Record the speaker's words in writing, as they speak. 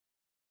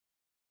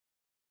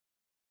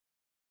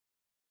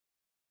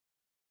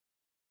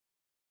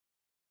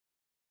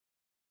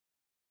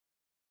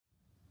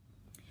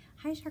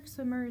Hi Shark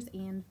swimmers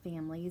and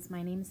families,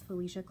 my name is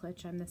Felicia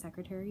Klitsch. I'm the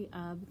secretary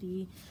of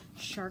the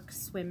Shark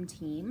swim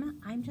team.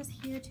 I'm just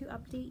here to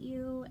update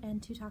you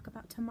and to talk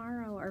about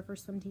tomorrow. Our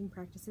first swim team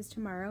practices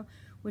tomorrow,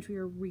 which we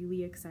are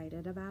really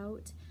excited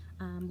about.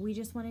 We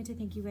just wanted to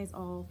thank you guys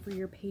all for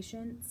your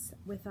patience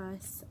with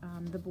us,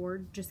 the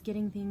board, just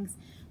getting things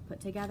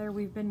put together.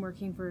 We've been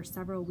working for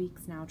several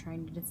weeks now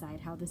trying to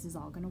decide how this is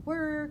all going to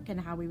work and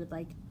how we would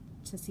like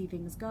to see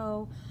things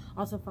go.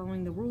 Also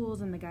following the rules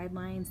and the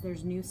guidelines.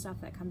 There's new stuff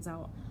that comes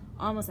out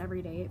almost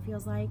every day, it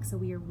feels like, so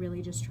we are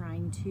really just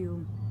trying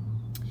to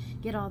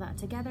get all that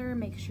together,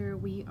 make sure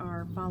we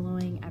are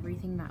following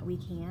everything that we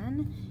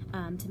can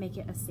to make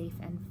it a safe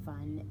and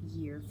fun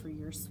year for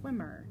your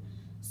swimmer.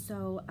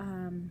 So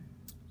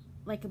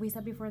like we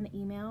said before in the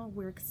email,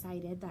 we're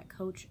excited that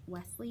Coach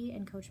Wesley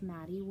and Coach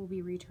Maddie will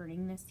be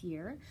returning this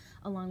year,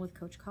 along with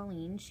Coach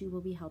Colleen. She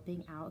will be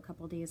helping out a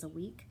couple days a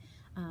week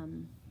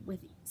with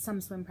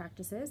some swim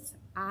practices.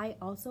 I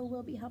also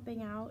will be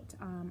helping out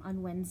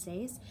on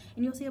Wednesdays,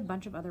 and you'll see a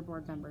bunch of other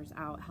board members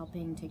out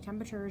helping take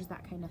temperatures,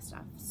 that kind of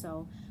stuff.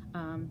 So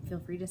feel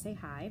free to say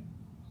hi.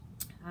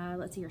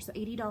 Let's see here, so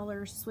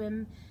 $80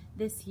 swim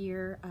this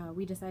year.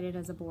 We decided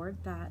as a board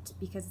that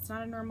because it's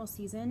not a normal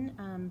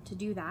season to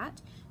do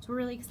that, so we're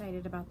really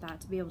excited about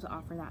that, to be able to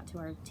offer that to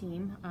our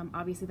team.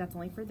 Obviously that's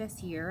only for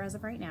this year as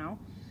of right now.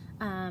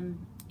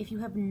 If you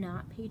have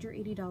not paid your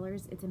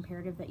 $80, it's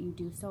imperative that you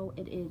do so.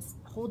 It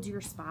holds your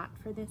spot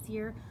for this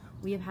year.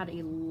 We have had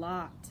a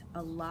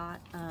lot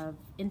of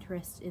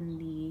interest in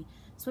the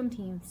swim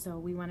team, so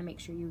we want to make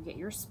sure you get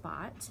your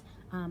spot.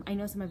 I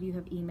know some of you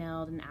have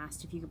emailed and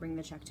asked if you could bring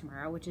the check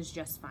tomorrow, which is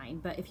just fine,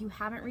 but if you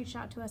haven't reached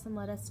out to us and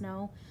let us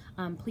know,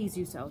 please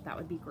do so. That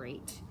would be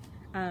great.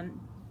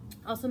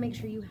 Also make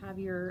sure you have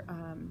your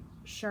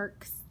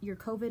Sharks, your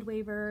COVID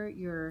waiver,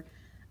 your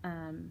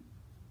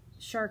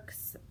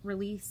Sharks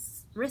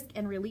risk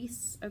and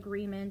release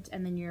agreement,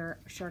 and then your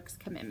Sharks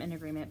commitment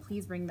agreement.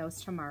 Please bring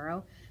those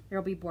tomorrow. There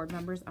will be board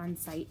members on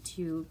site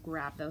to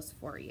grab those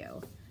for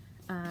you.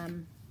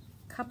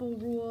 Couple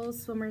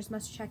rules: swimmers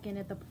must check in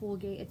at the pool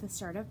gate at the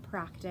start of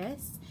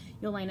practice.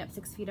 You'll line up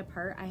 6 feet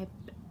apart. I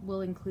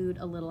will include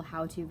a little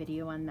how-to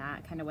video on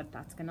that, kind of what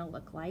that's going to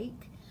look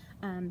like.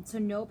 So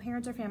no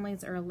parents or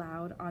families are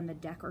allowed on the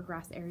deck or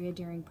grass area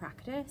during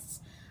practice.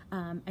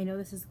 I know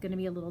this is going to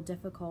be a little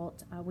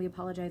difficult. We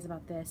apologize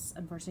about this.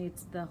 Unfortunately,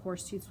 it's the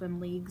Horseshoe Swim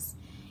Leagues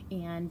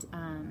and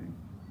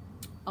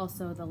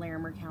also the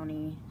Larimer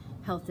County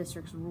Health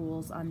District's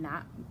rules on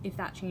that. If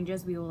that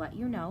changes, we will let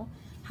you know.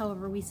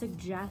 However, we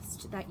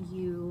suggest that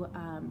you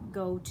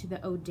go to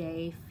the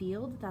O'Day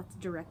field that's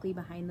directly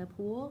behind the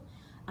pool.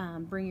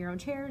 Bring your own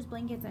chairs,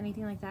 blankets,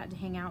 anything like that to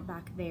hang out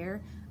back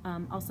there.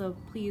 Also,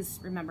 please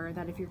remember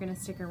that if you're going to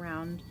stick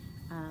around,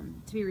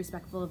 to be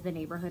respectful of the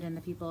neighborhood and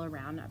the people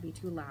around, not be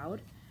too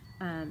loud.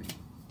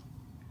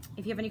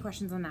 If you have any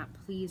questions on that,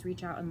 please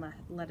reach out and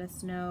let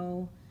us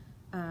know.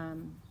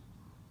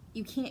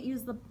 You can't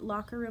use the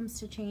locker rooms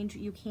to change.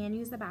 You can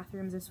use the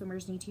bathrooms if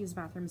swimmers need to use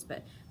bathrooms,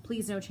 but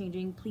please no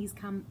changing. Please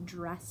come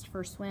dressed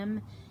for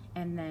swim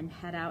and then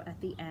head out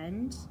at the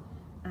end.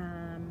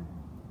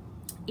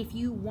 If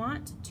you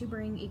want to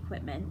bring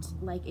equipment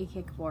like a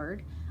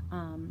kickboard,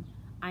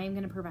 I am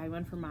going to provide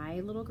one for my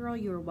little girl.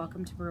 You are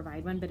welcome to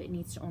provide one, but it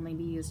needs to only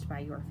be used by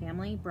your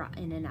family, brought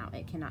in and out.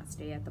 It cannot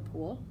stay at the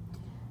pool.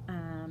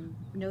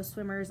 No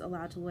swimmers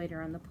allowed to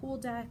loiter on the pool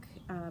deck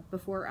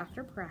before or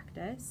after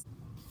practice.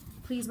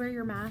 Please wear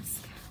your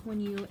mask when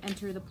you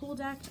enter the pool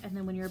deck, and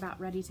then when you're about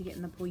ready to get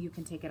in the pool, you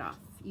can take it off.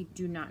 You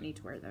do not need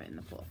to wear them in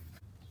the pool.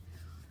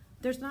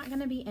 There's not going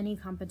to be any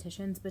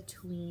competitions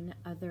between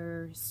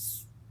other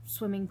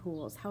swimming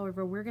pools.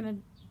 However, we're going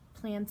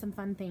to plan some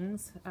fun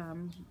things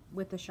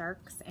with the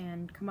Sharks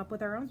and come up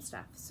with our own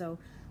stuff. So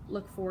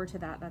look forward to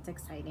that. That's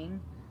exciting.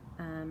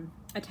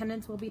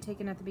 Attendance will be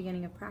taken at the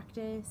beginning of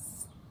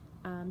practice,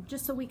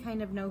 just so we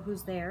kind of know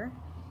who's there.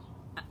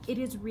 It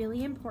is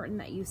really important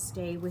that you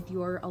stay with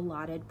your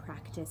allotted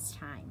practice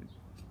time.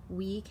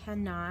 We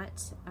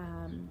cannot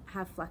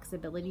have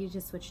flexibility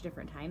to switch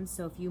different times.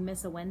 So if you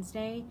miss a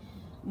Wednesday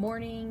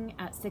morning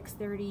at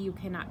 6:30, you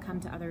cannot come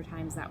to other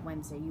times that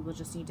Wednesday. You will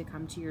just need to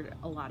come to your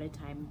allotted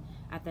time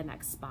at the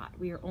next spot.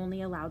 We are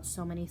only allowed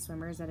so many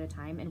swimmers at a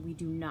time, and we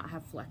do not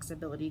have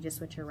flexibility to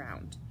switch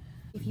around.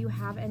 If you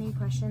have any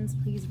questions,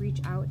 please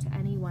reach out to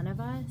any one of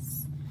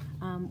us.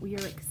 We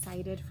are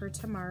excited for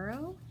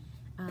tomorrow,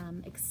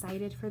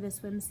 excited for the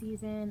swim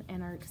season,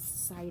 and are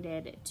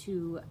excited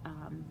to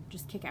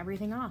just kick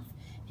everything off.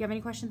 If you have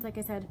any questions, like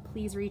I said,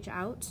 please reach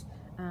out.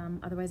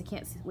 Otherwise, I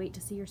can't wait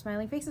to see your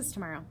smiling faces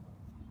tomorrow.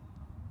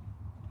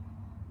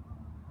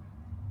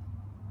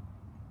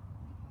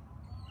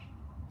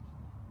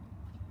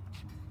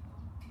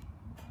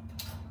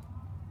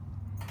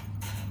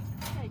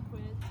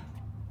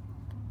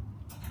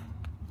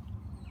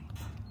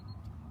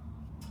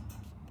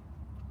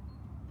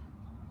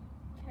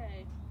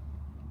 Okay.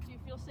 Do you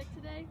feel sick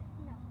today?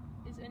 No.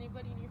 Is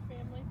anybody in your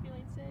family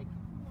feeling sick?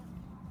 No.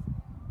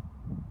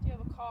 Do you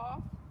have a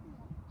cough?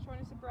 No.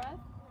 Shortness of breath?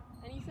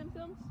 No. Any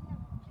symptoms? No.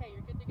 Okay,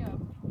 you're good to go.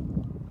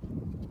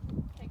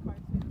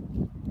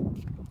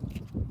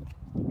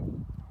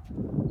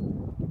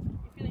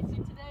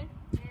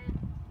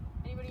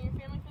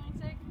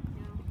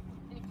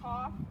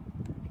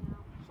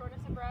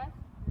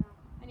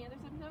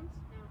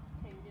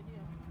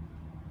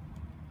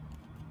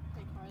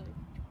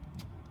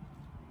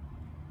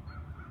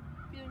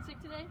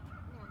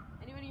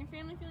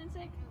 feeling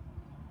sick?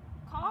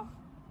 Cough?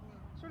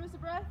 Shortness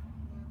of breath?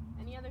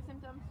 Any other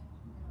symptoms?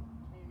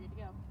 Okay, you're good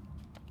to go.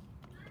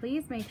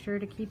 Please make sure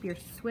to keep your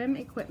swim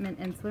equipment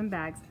and swim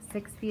bags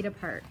 6 feet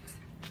apart.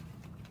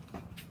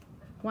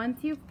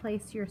 Once you've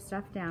placed your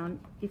stuff down,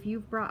 if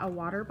you've brought a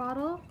water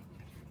bottle,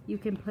 you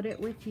can put it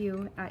with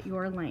you at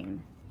your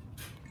lane.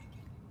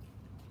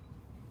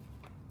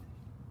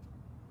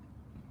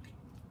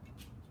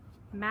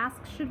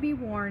 Masks should be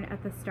worn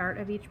at the start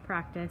of each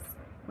practice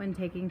when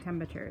taking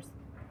temperatures.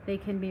 They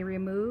can be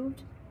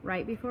removed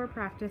right before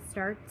practice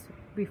starts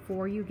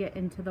before you get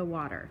into the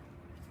water.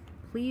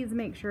 Please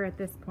make sure at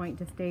this point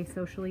to stay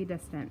socially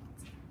distant.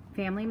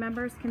 Family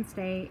members can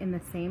stay in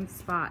the same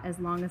spot as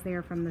long as they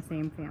are from the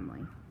same family.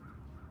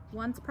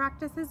 Once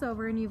practice is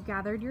over and you've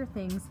gathered your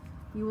things,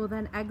 you will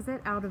then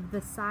exit out of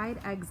the side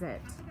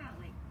exit